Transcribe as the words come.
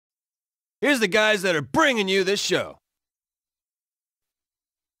Here's the guys that are bringing you this show.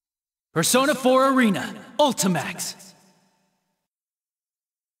 Persona 4 Arena Ultimax.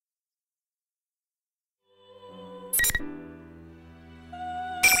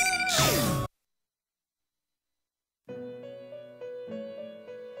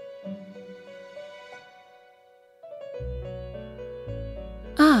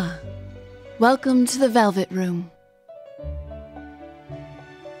 Ah, welcome to the Velvet Room.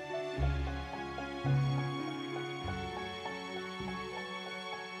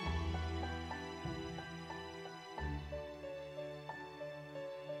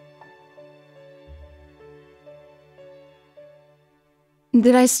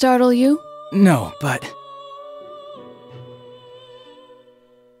 Did I startle you? No, but...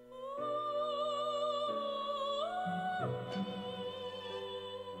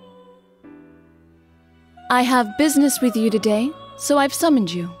 I have business with you today, so I've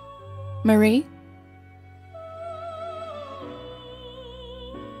summoned you. Marie?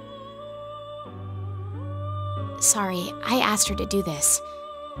 Sorry, I asked her to do this.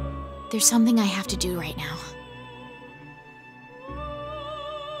 There's something I have to do right now.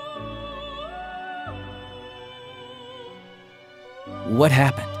 What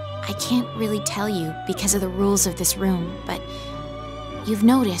happened? I can't really tell you because of the rules of this room, but you've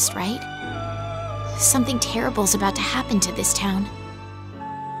noticed, right? Something terrible's about to happen to this town.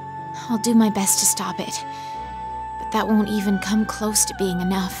 I'll do my best to stop it, but that won't even come close to being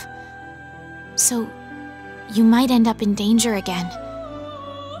enough. So, you might end up in danger again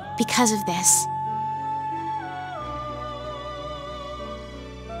because of this.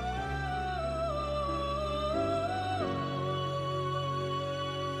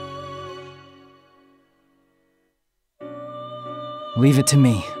 Leave it to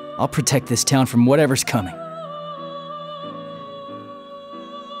me. I'll protect this town from whatever's coming.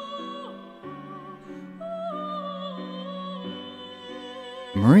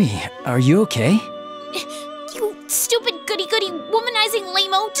 Marie, are you okay? You stupid goody-goody womanizing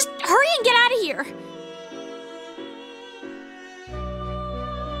lame-o! Just hurry and get out of here!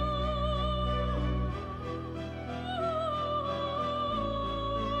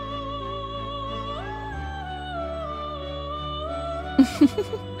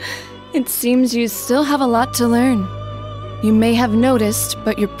 It seems you still have a lot to learn. You may have noticed,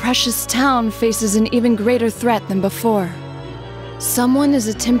 but your precious town faces an even greater threat than before. Someone is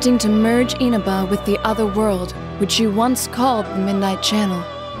attempting to merge Inaba with the other world, which you once called the Midnight Channel.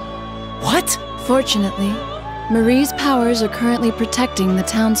 What? Fortunately, Marie's powers are currently protecting the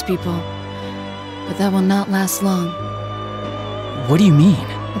townspeople. But that will not last long. What do you mean?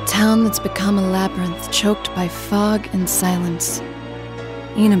 A town that's become a labyrinth choked by fog and silence.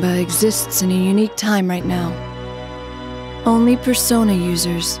 Inaba exists in a unique time right now. Only Persona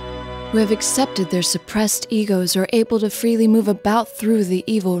users who have accepted their suppressed egos are able to freely move about through the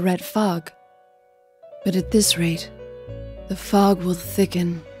evil red fog. But at this rate, the fog will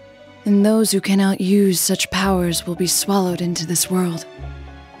thicken, and those who cannot use such powers will be swallowed into this world.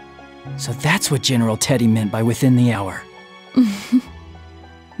 So that's what General Teddy meant by within the hour.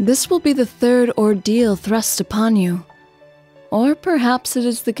 This will be the third ordeal thrust upon you. Or perhaps it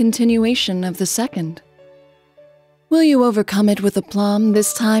is the continuation of the second. Will you overcome it with aplomb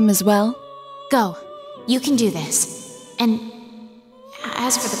this time as well? Go. You can do this. And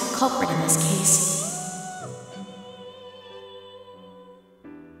as for the culprit in this case...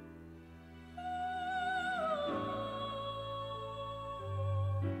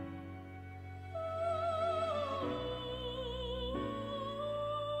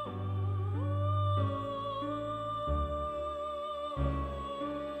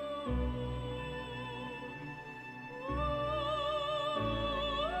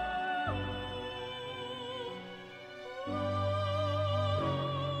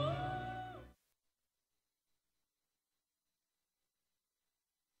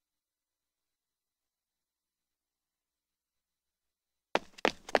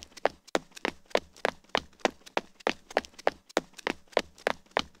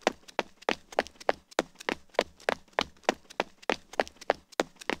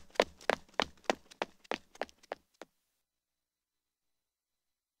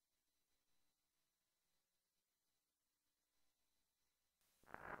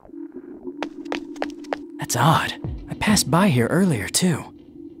 That's odd. I passed by here earlier, too.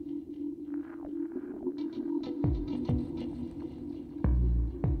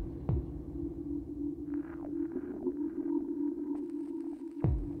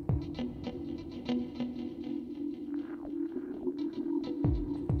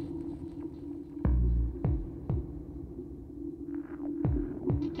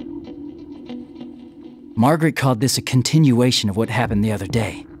 Margaret called this a continuation of what happened the other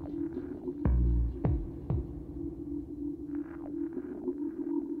day.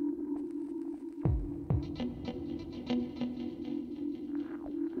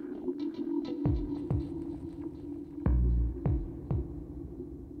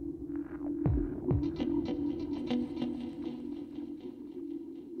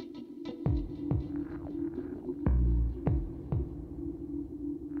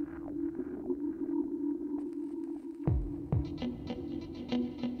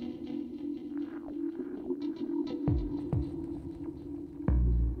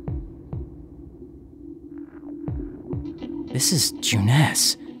 This is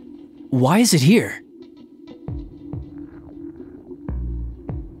Juness. Why is it here?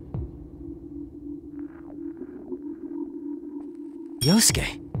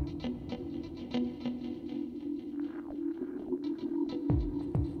 Yosuke.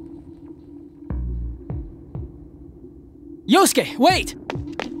 Yosuke, wait!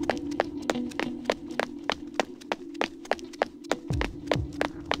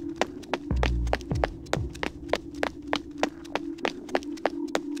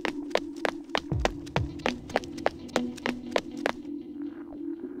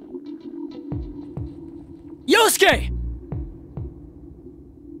 Yosuke!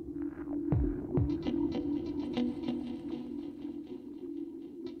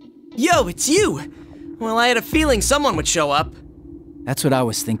 Yo, it's you! Well, I had a feeling someone would show up. That's what I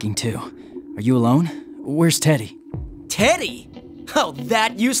was thinking too. Are you alone? Where's Teddy? Teddy? Oh,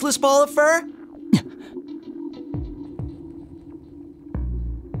 that useless ball of fur?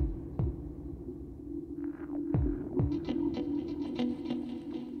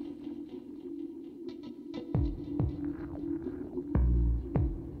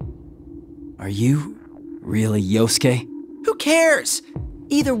 Are you really Yosuke? Who cares?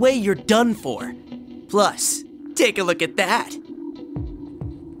 Either way, you're done for. Plus, take a look at that.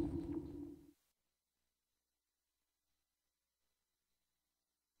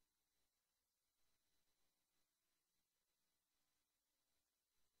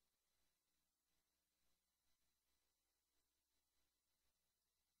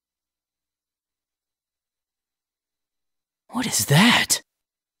 What is that?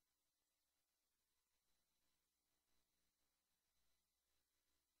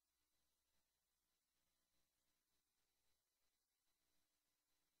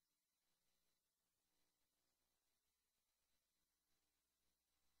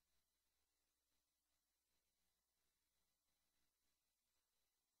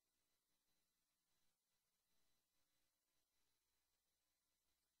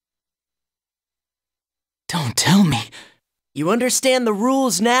 Don't tell me. You understand the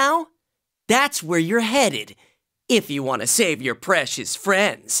rules now? That's where you're headed, if you want to save your precious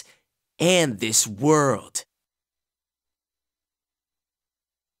friends and this world.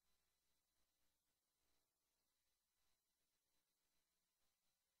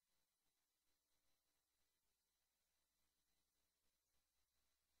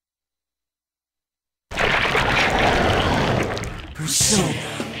 Persona.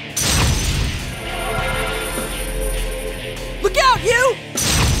 Look out, you!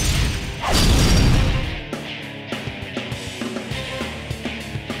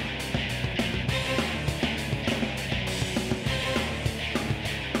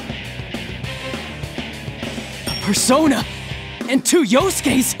 A persona! And two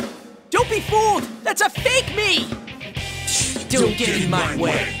Yosuke's! Don't be fooled! That's a fake me! Don't get in my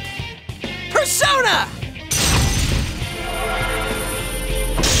way! Persona!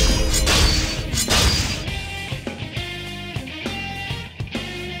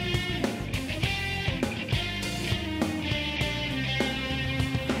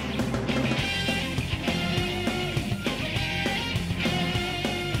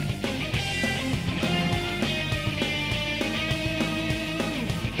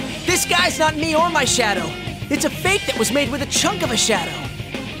 This guy's not me or my shadow. It's a fake that was made with a chunk of a shadow.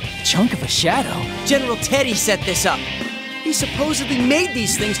 Chunk of a shadow? General Teddy set this up. He supposedly made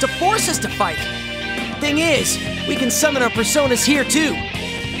these things to force us to fight. Thing is, we can summon our personas here too.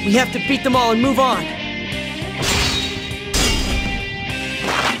 We have to beat them all and move on.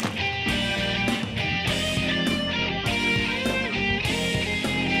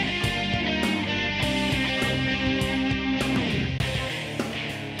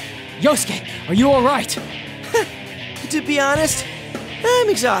 Yosuke, are you alright? To be honest, I'm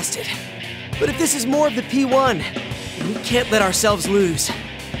exhausted. But if this is more of the P1, then we can't let ourselves lose.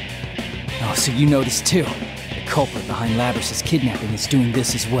 Oh, so you noticed too. The culprit behind Labrys' kidnapping is doing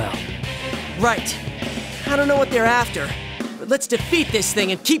this as well. Right. I don't know what they're after, but let's defeat this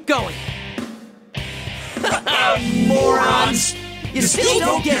thing and keep going. Morons! You still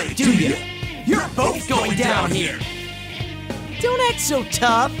don't get it, do you? You're both going down here! Don't act so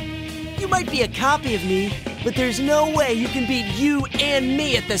tough. You might be a copy of me, but there's no way you can beat you and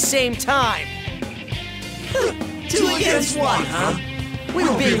me at the same time. 2 against 1, huh? We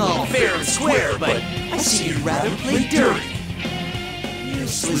were being all fair and square, but I see you'd rather play dirty.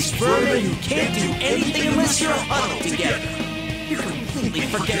 Useless vermin who can't do anything unless you're huddled together. You're completely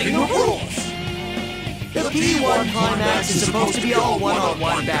forgetting the rules. The P1 climax is supposed to be all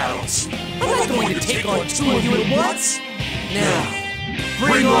one-on-one battles. I'm not going to take on 2 of you at once. Now,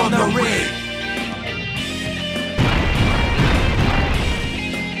 bring on the ring!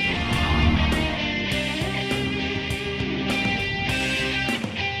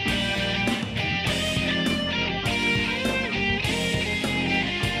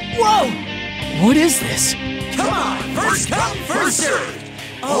 Whoa! What is this? Come on, first come, first served!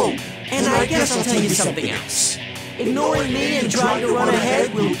 Oh, and I guess I'll tell you something else. Ignoring me and trying to run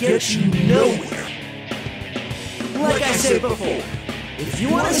ahead will get you nowhere. Like I said before, if you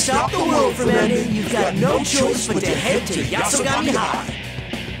want to stop the world from ending, you've got no choice but to head to JustOneGamr.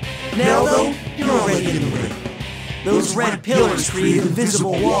 Now though, you're already in the ring. Those red pillars create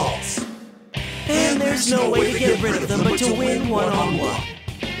invisible walls. And there's no way to get rid of them but to win one-on-one.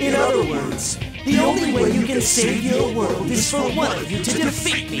 In other words, the only way you can save your world is for one of you to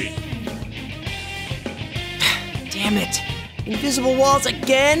defeat me. Damn it. Invisible walls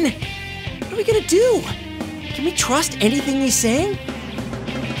again? What are we gonna do? Can we trust anything he's saying?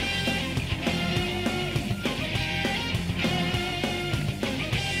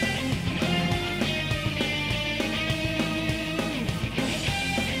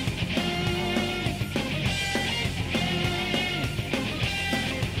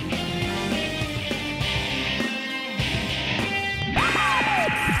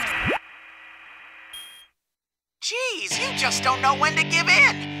 Jeez, you just don't know when to give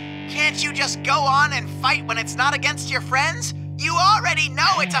in. Can't you just go on and fight when it's not against your friends? You already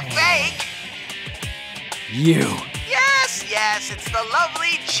know it's a fake. You. Yes, it's the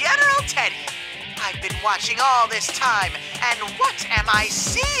lovely General Teddy. I've been watching all this time, and what am I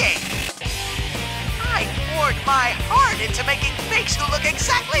seeing? I poured my heart into making fakes who look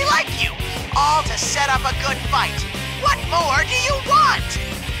exactly like you, all to set up a good fight. What more do you want?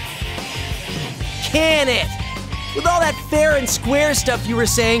 Can it? With all that fair and square stuff you were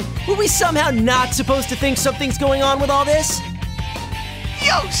saying, were we somehow not supposed to think something's going on with all this?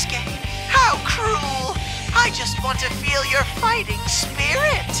 Yosuke, how cruel! I just want to feel your fighting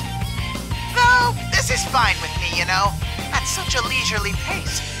spirit. Though, this is fine with me, you know. At such a leisurely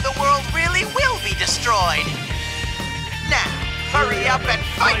pace, the world really will be destroyed. Now, hurry up and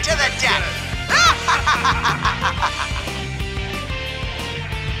fight to the death!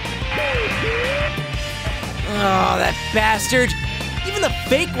 Oh, that bastard! Even the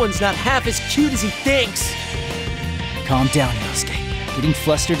fake one's not half as cute as he thinks. Calm down, Yosuke. Getting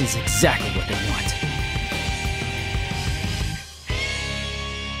flustered is exactly what they want.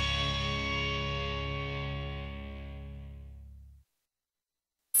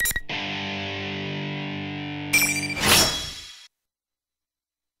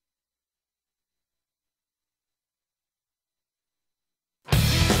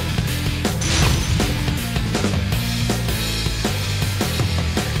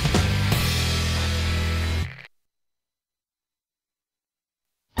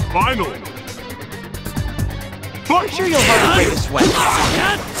 Finally! I'm sure you'll hardly break a sweat.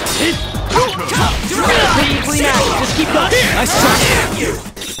 Pretty clean out. Just keep going. I saw you.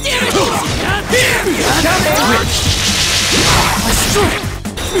 Damn it!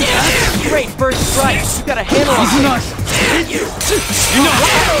 Great first strike. You got a handle on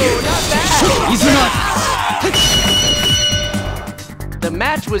it. The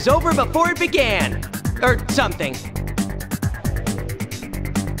match was over before it began. Or something.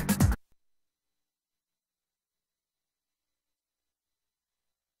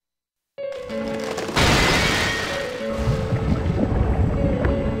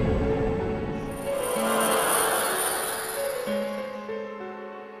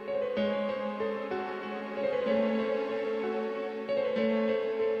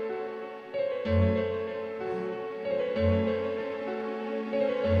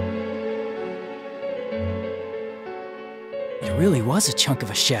 It really was a chunk of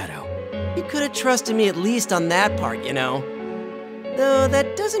a shadow. You could have trusted me at least on that part, you know. Though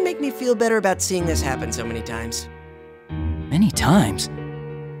that doesn't make me feel better about seeing this happen so many times. Many times?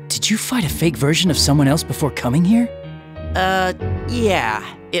 Did you fight a fake version of someone else before coming here? Yeah.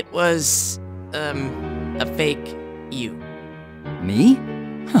 It was, a fake you. Me?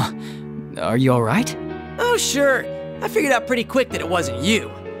 Huh. Are you alright? Oh, sure. I figured out pretty quick that it wasn't you.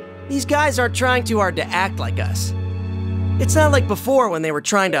 These guys aren't trying too hard to act like us. It's not like before when they were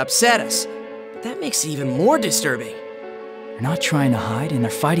trying to upset us. But that makes it even more disturbing. They're not trying to hide, and they're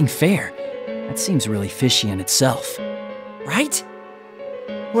fighting fair. That seems really fishy in itself. Right?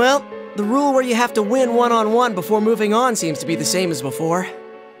 Well, the rule where you have to win one-on-one before moving on seems to be the same as before.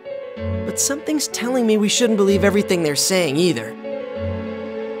 But something's telling me we shouldn't believe everything they're saying either.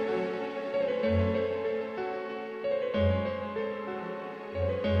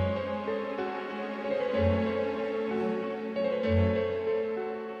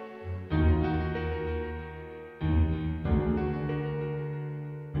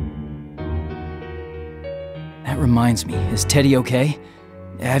 That reminds me, is Teddy okay?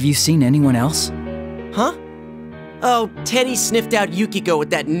 Have you seen anyone else? Huh? Oh, Teddy sniffed out Yukiko with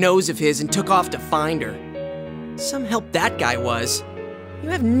that nose of his and took off to find her. Some help that guy was. You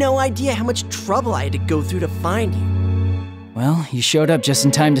have no idea how much trouble I had to go through to find you. Well, you showed up just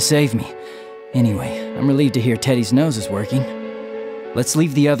in time to save me. Anyway, I'm relieved to hear Teddy's nose is working. Let's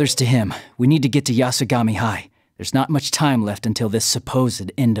leave the others to him. We need to get to Yasogami High. There's not much time left until this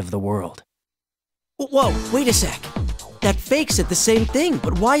supposed end of the world. Whoa, wait a sec. That fake said the same thing,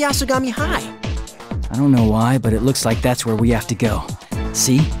 but why Yasogami High? I don't know why, but it looks like that's where we have to go.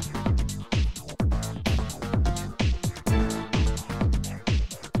 See?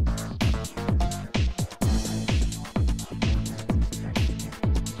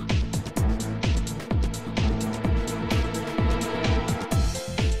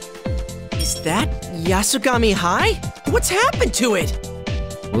 Is that Yasogami High? What's happened to it?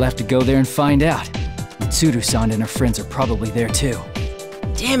 We'll have to go there and find out. Mitsuru-san and her friends are probably there too.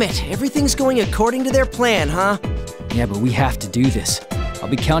 Damn it, everything's going according to their plan, huh? Yeah, but we have to do this. I'll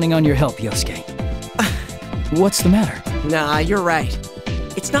be counting on your help, Yosuke. What's the matter? Nah, you're right.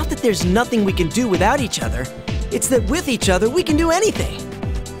 It's not that there's nothing we can do without each other. It's that with each other, we can do anything.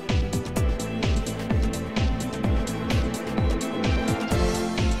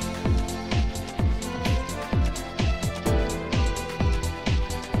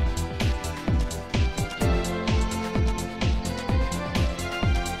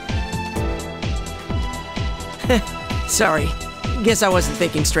 Sorry. Guess I wasn't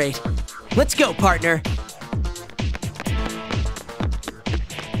thinking straight. Let's go, partner.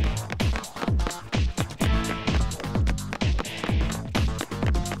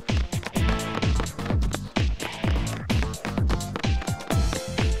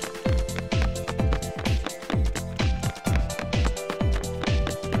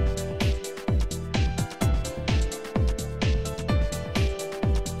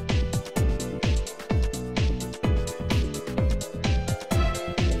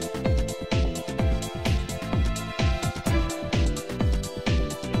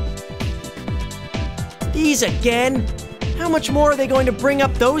 These again? How much more are they going to bring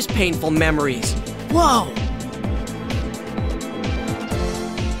up those painful memories? Whoa!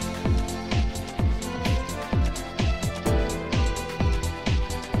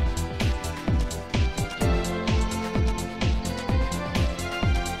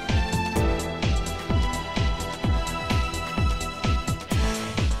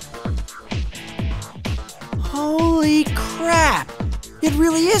 Holy crap! It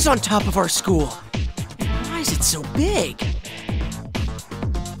really is on top of our school. Why is it so big?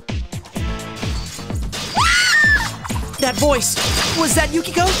 That voice! Was that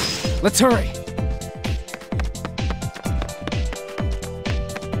Yukiko? Let's hurry.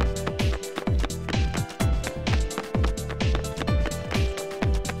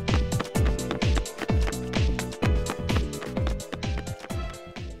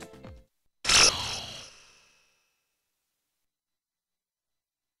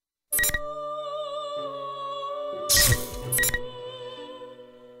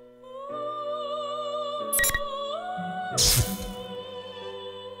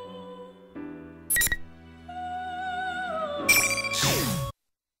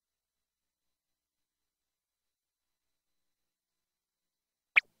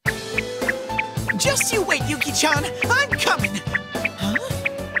 Just you wait, Yuki-chan. I'm coming. Huh?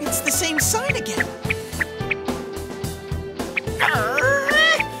 It's the same sign again.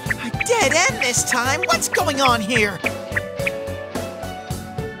 A dead end this time. What's going on here?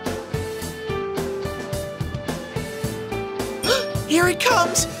 Here it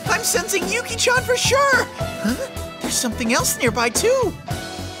comes. I'm sensing Yuki-chan for sure. Huh? There's something else nearby too.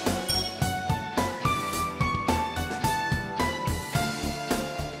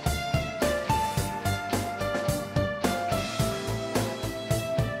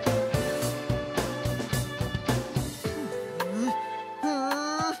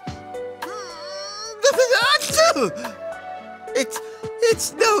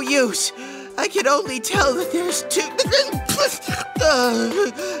 It's no use. I can only tell that there's two...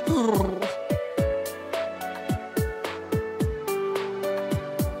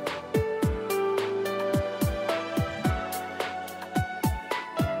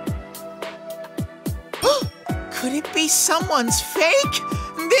 Could it be someone's fake?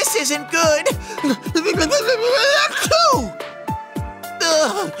 This isn't good.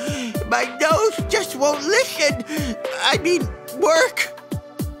 My nose just won't listen. I mean, work.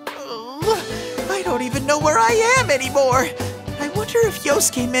 I don't even know where I am anymore. I wonder if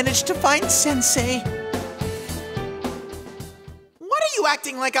Yosuke managed to find Sensei. What are you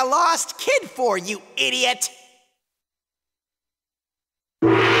acting like a lost kid for, you idiot?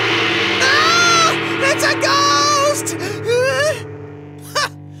 Ah! It's a ghost!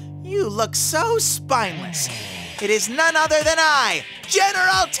 You look so spineless. It is none other than I,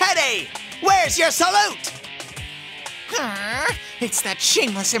 General Teddy! Where's your salute? It's that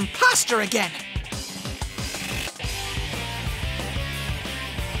shameless imposter again!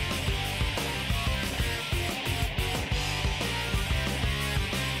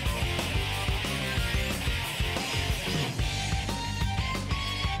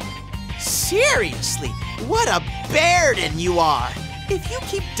 Seriously, what a bearden you are! If you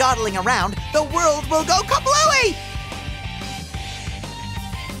keep dawdling around, the world will go kablooey!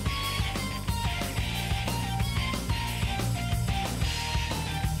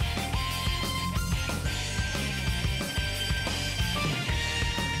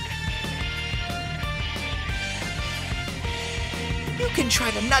 You can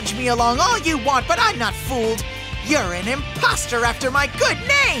try to nudge me along all you want, but I'm not fooled. You're an imposter after my good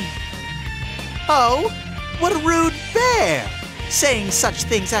name! Oh, what a rude bear! Saying such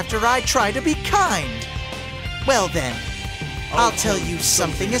things after I try to be kind. Well then, I'll tell you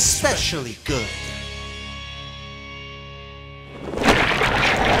something especially good.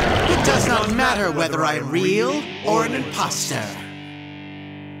 It does not matter whether I'm real or an imposter.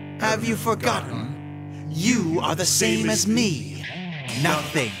 Have you forgotten? You are the same as me.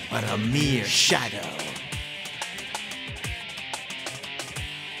 Nothing but a mere shadow.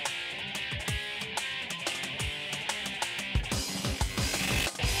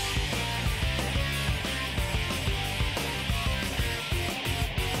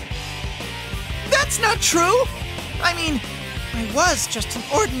 That's not true! I mean, I was just an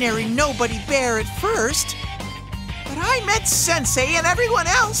ordinary nobody bear at first. But I met Sensei and everyone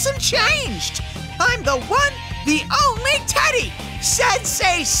else and changed! I'm the one, the only Teddy!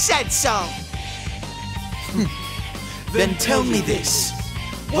 Sensei said so! Then tell me this.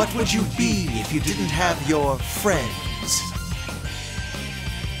 What would you be if you didn't have your friends?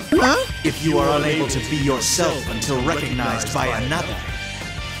 Huh? If you are unable to be yourself until recognized by another,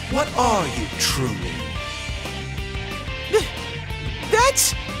 what are you truly?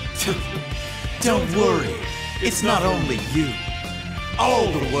 That's... Don't worry, it's not only you.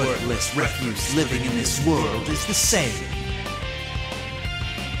 All the worthless refuse living in this world is the same.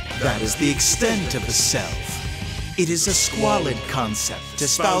 That is the extent of the self. It is a squalid concept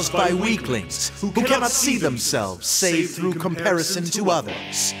espoused by weaklings who cannot see themselves save through comparison to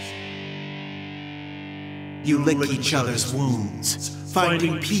others. You lick each other's wounds,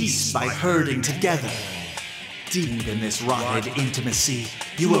 finding peace by herding together. Deep in this rotted intimacy,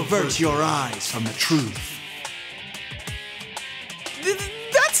 you avert your eyes from the truth.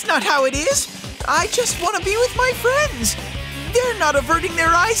 That's not how it is. I just want to be with my friends. They're not averting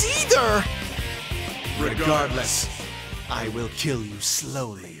their eyes either. Regardless, I will kill you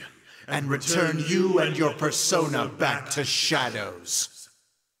slowly and return you and your persona back to shadows.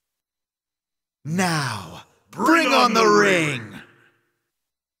 Now, bring on the ring!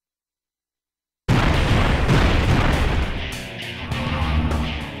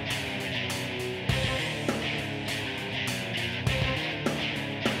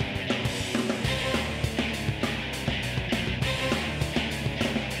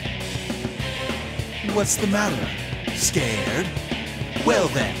 What's the matter? Scared? Well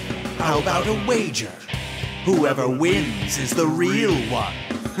then, how about a wager? Whoever wins is the real one.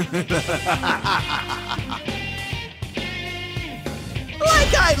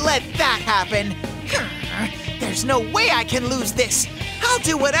 Like I'd let that happen! There's no way I can lose this! I'll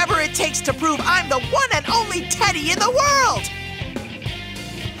do whatever it takes to prove I'm the one and only Teddy in the world!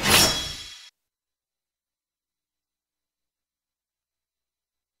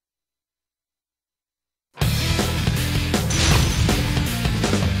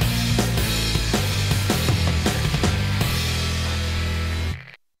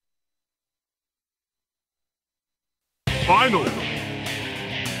 Finally!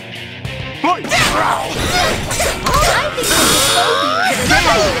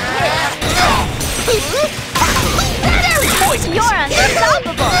 You're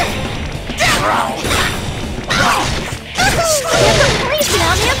unstoppable! You're completely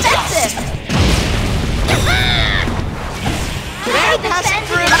ineffective! Defend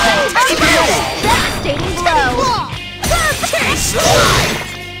devastating blow!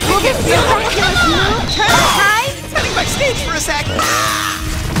 Will this miraculous move turn the tide? Setting backstage for a sec. A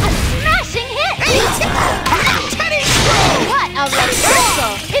smashing hit! Teddy screw! What a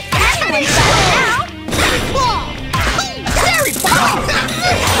reversal! It's anyone's battle now!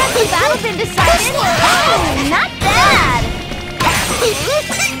 Has the battle been decided? Oh, not bad!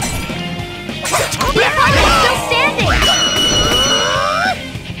 The opponent's still standing!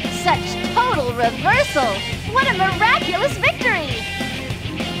 Such total reversal! What a miraculous victory!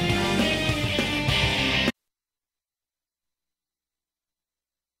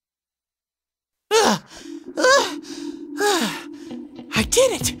 I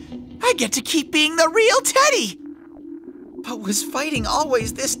did it! I get to keep being the real Teddy! But was fighting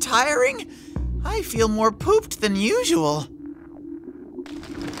always this tiring? I feel more pooped than usual.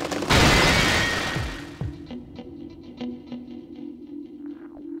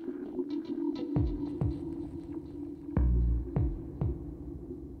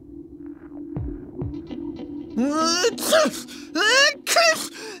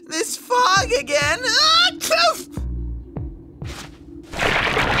 This fog again!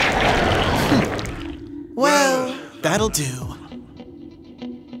 Well, that'll do.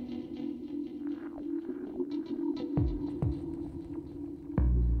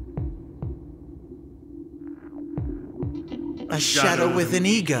 A shadow with an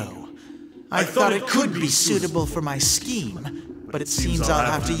ego. I thought it could be suitable for my scheme, but it seems I'll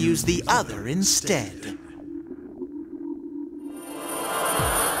have to use the other instead.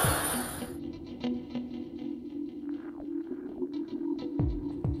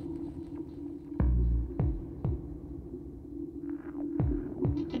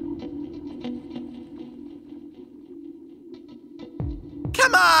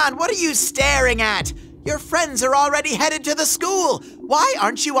 Come on, what are you staring at? Your friends are already headed to the school. Why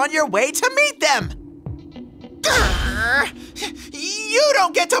aren't you on your way to meet them? Grr! You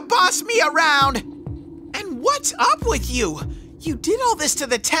don't get to boss me around! And what's up with you? You did all this to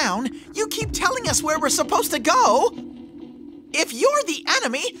the town. You keep telling us where we're supposed to go. If you're the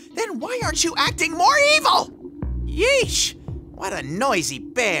enemy, then why aren't you acting more evil? Yeesh! What a noisy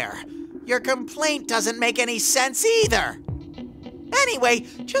bear. Your complaint doesn't make any sense either. Anyway,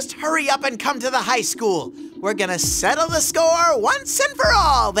 just hurry up and come to the high school. We're gonna settle the score once and for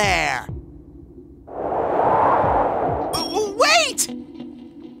all there. Wait!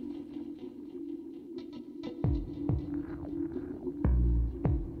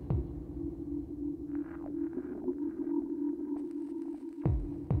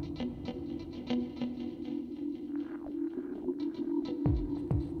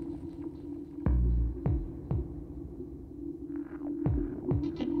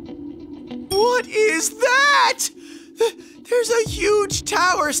 What is that? There's a huge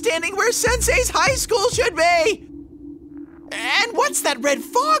tower standing where Sensei's high school should be. And what's that red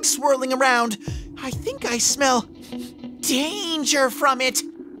fog swirling around? I think I smell danger from it.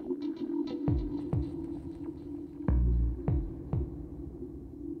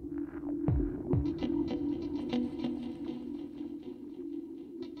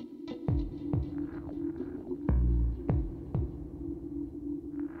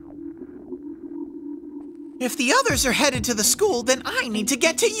 If the others are headed to the school, then I need to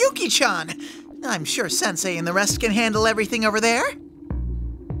get to Yuki-chan. I'm sure Sensei and the rest can handle everything over there.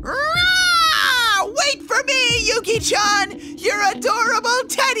 Rah! Wait for me, Yuki-chan! Your adorable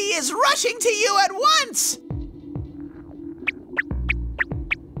Teddy is rushing to you at once!